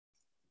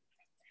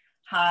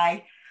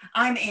Hi,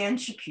 I'm Ann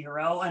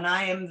Shapiro, and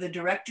I am the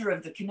director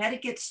of the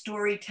Connecticut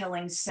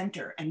Storytelling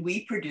Center, and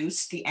we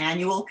produce the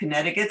annual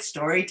Connecticut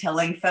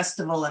Storytelling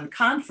Festival and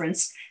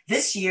Conference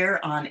this year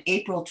on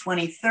April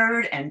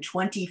 23rd and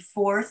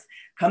 24th,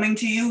 coming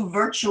to you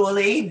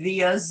virtually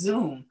via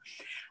Zoom.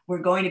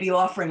 We're going to be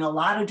offering a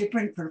lot of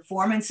different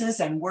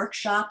performances and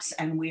workshops,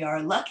 and we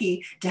are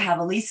lucky to have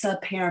Elisa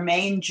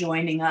Pearmain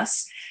joining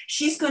us.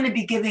 She's going to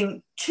be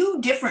giving two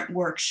different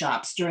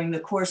workshops during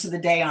the course of the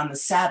day on the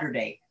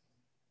Saturday.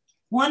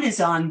 One is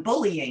on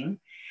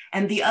bullying,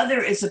 and the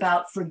other is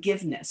about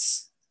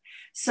forgiveness.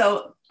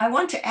 So I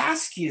want to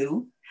ask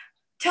you,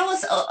 tell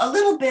us a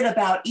little bit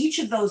about each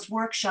of those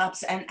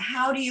workshops and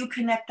how do you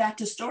connect that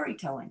to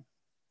storytelling?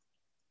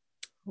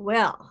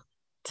 Well,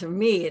 to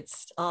me,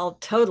 it's all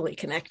totally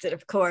connected,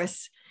 of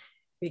course,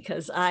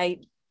 because I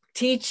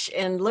teach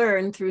and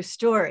learn through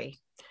story.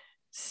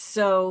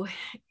 So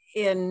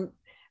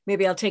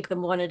maybe I'll take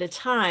them one at a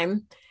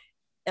time.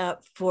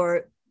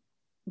 For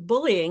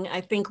bullying,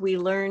 I think we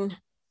learn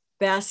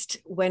best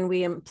when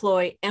we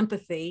employ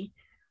empathy,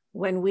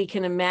 when we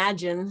can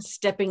imagine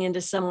stepping into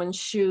someone's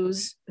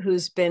shoes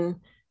who's been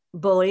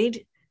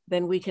bullied,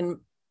 then we can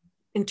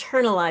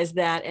internalize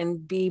that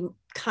and be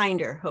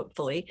kinder,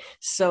 hopefully.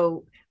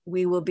 So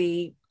we will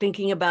be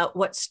thinking about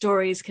what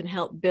stories can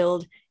help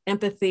build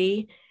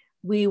empathy.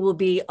 We will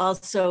be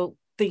also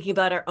thinking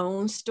about our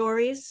own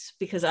stories,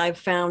 because I've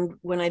found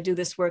when I do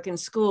this work in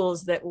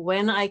schools that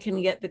when I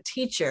can get the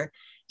teacher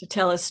to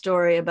tell a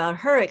story about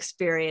her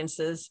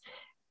experiences,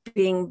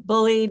 being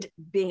bullied,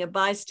 being a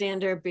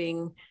bystander,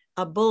 being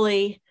a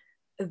bully,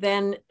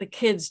 then the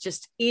kids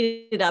just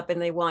eat it up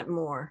and they want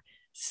more.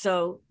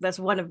 So that's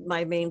one of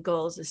my main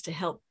goals, is to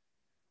help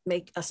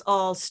make us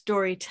all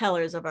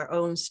storytellers of our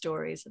own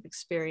stories of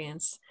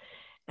experience.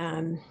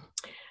 There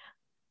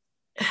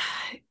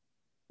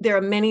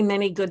are many,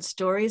 many good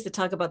stories that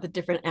talk about the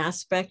different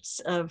aspects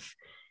of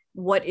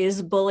what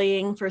is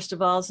bullying, first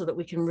of all, so that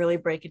we can really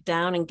break it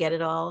down and get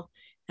it all,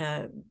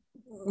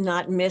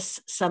 not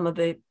miss some of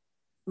the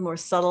more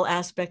subtle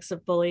aspects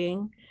of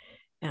bullying.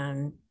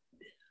 And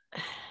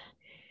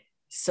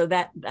so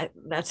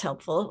that's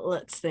helpful.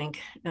 Let's think.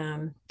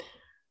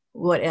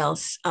 What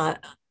else?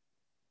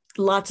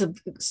 Lots of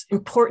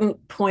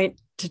important point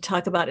to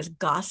talk about is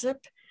gossip,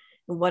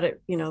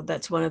 and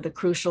that's one of the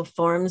crucial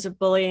forms of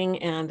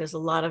bullying. And there's a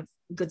lot of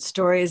good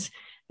stories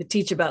that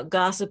teach about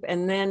gossip.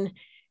 And then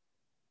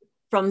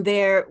from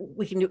there,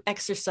 we can do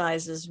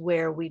exercises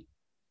where we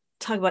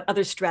talk about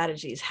other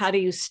strategies. How do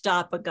you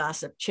stop a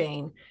gossip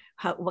chain?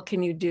 What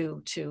can you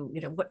do to,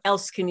 what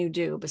else can you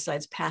do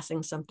besides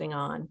passing something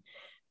on?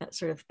 That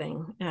sort of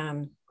thing.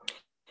 You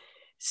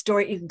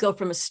can go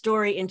from a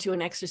story into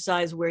an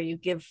exercise where you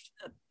give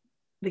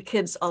the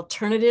kids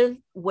alternative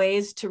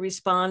ways to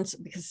respond,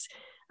 because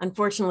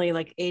unfortunately,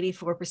 like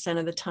 84%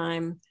 of the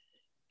time,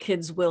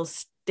 kids will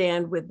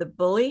stand with the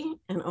bully,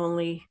 and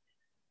only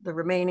the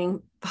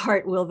remaining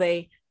part will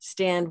they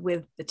stand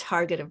with the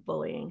target of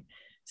bullying.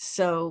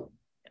 So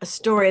a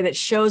story that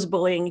shows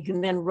bullying, you can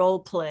then role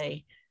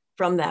play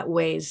from that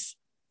ways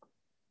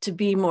to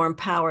be more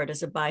empowered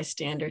as a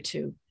bystander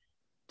to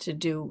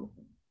do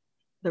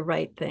the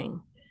right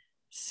thing.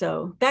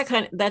 So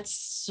that's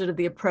sort of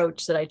the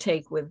approach that I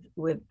take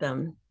with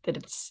them,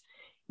 that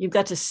you've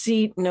got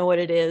to know what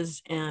it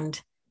is and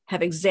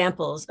have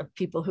examples of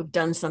people who've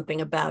done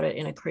something about it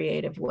in a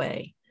creative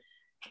way.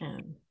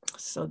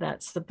 So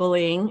that's the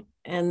bullying.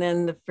 And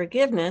then the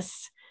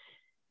forgiveness,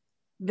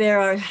 there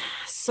are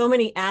so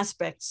many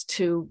aspects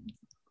to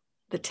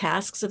the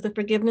tasks of the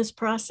forgiveness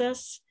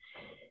process,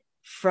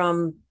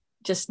 from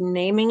just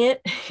naming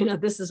it,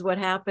 this is what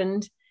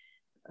happened,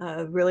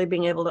 really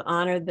being able to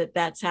honor that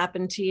that's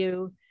happened to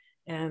you,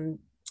 and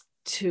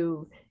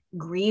to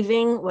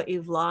grieving what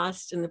you've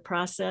lost in the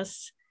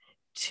process,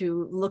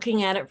 to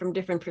looking at it from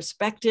different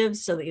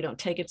perspectives so that you don't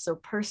take it so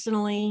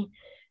personally,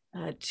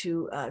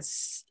 to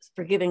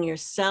forgiving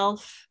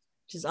yourself,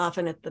 which is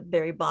often at the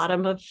very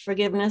bottom of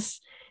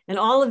forgiveness. And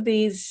all of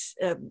these,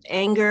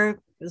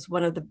 anger is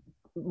one of the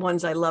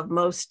ones I love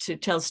most to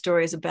tell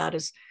stories about,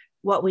 is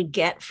what we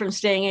get from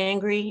staying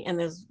angry. And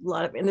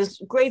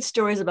there's great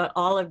stories about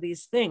all of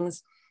these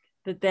things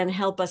that then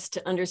help us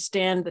to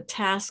understand the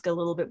task a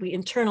little bit. We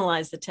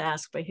internalize the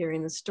task by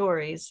hearing the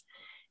stories.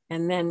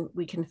 And then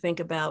we can think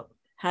about,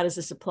 how does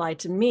this apply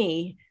to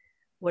me?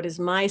 What is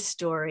my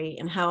story?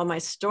 And how am I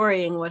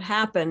storying what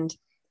happened?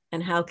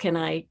 And how can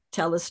I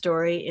tell the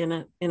story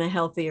in a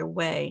healthier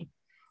way?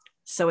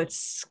 So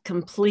it's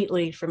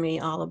completely, for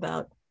me, all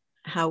about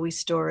how we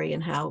story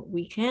and how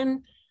we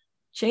can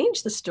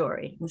change the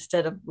story.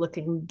 Instead of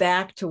looking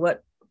back to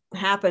what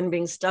happened,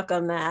 being stuck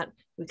on that,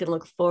 we can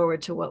look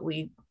forward to what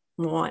we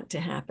want to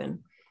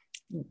happen.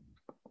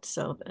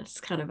 So that's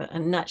kind of a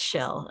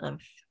nutshell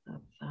of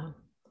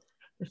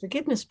the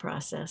forgiveness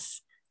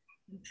process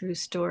through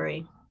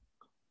story.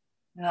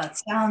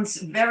 It sounds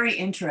very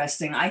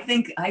interesting. I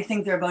think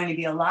there are going to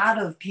be a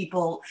lot of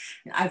people,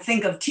 I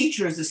think of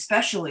teachers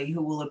especially,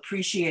 who will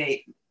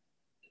appreciate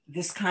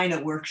this kind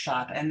of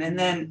workshop. And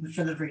then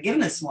for the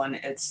forgiveness one,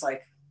 it's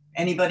like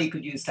Anybody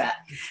could use that.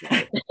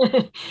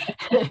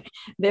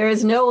 There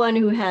is no one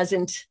who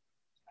hasn't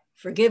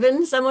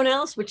forgiven someone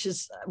else, which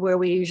is where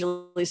we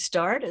usually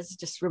start, is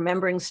just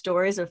remembering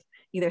stories of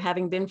either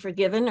having been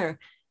forgiven or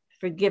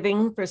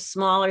forgiving for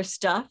smaller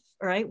stuff,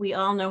 right? We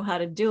all know how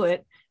to do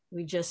it.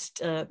 We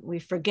just, we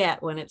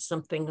forget when it's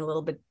something a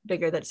little bit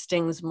bigger that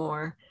stings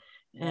more.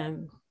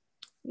 And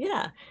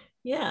yeah.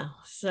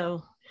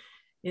 So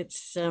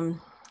it's,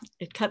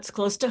 it cuts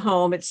close to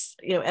home. It's,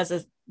 you know, as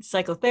a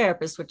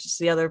psychotherapist, which is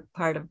the other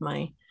part of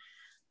my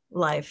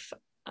life,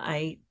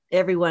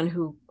 everyone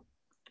who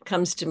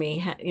comes to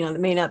me, you know, it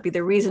may not be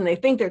the reason they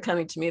think they're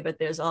coming to me, but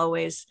there's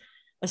always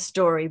a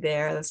story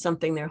there. There's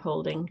something they're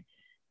holding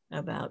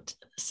about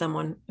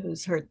someone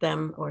who's hurt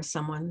them or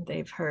someone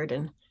they've hurt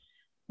and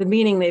the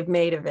meaning they've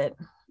made of it,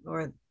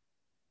 or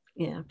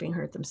being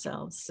hurt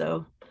themselves.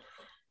 So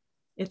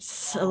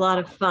it's a lot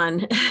of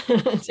fun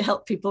to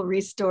help people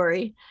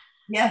restory.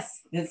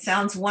 Yes, it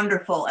sounds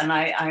wonderful. And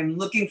I'm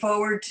looking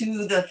forward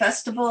to the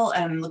festival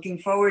and looking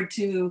forward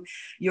to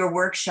your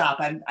workshop.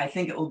 I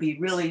think it will be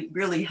really,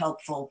 really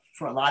helpful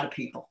for a lot of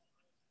people.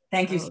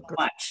 Thank you so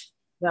much.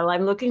 Well,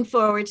 I'm looking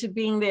forward to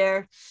being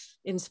there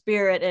in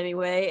spirit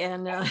anyway.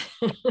 And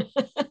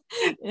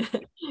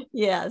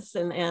yes,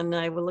 and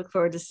I will look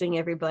forward to seeing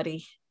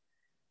everybody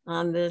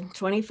on the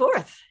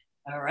 24th.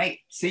 All right.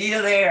 See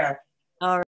you there. All right.